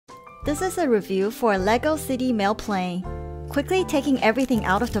This is a review for LEGO City Mail Plane. Quickly taking everything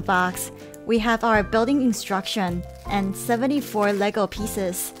out of the box, we have our building instruction and 74 LEGO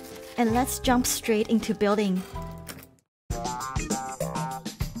pieces. And let's jump straight into building.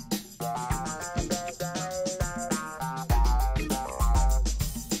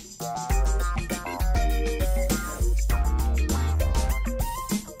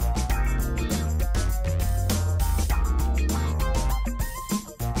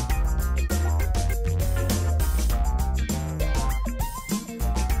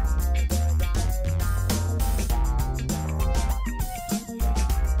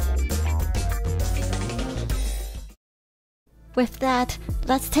 With that,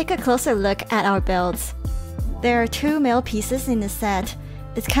 let's take a closer look at our builds. There are 2 mail pieces in the set.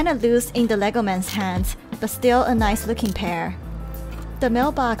 It's kinda loose in the LEGO man's hands, but still a nice looking pair. The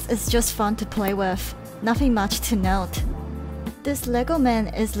mailbox is just fun to play with, nothing much to note. This LEGO man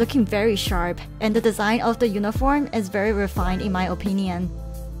is looking very sharp, and the design of the uniform is very refined in my opinion.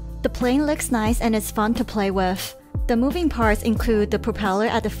 The plane looks nice and it's fun to play with. The moving parts include the propeller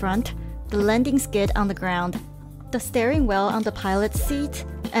at the front, the landing skid on the ground, the steering wheel on the pilot's seat,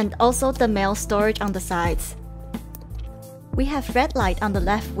 and also the mail storage on the sides. We have red light on the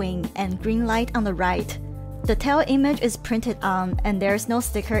left wing and green light on the right. The tail image is printed on and there's no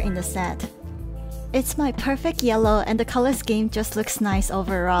sticker in the set. It's my perfect yellow and the color scheme just looks nice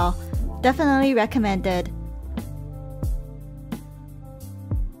overall. Definitely recommended.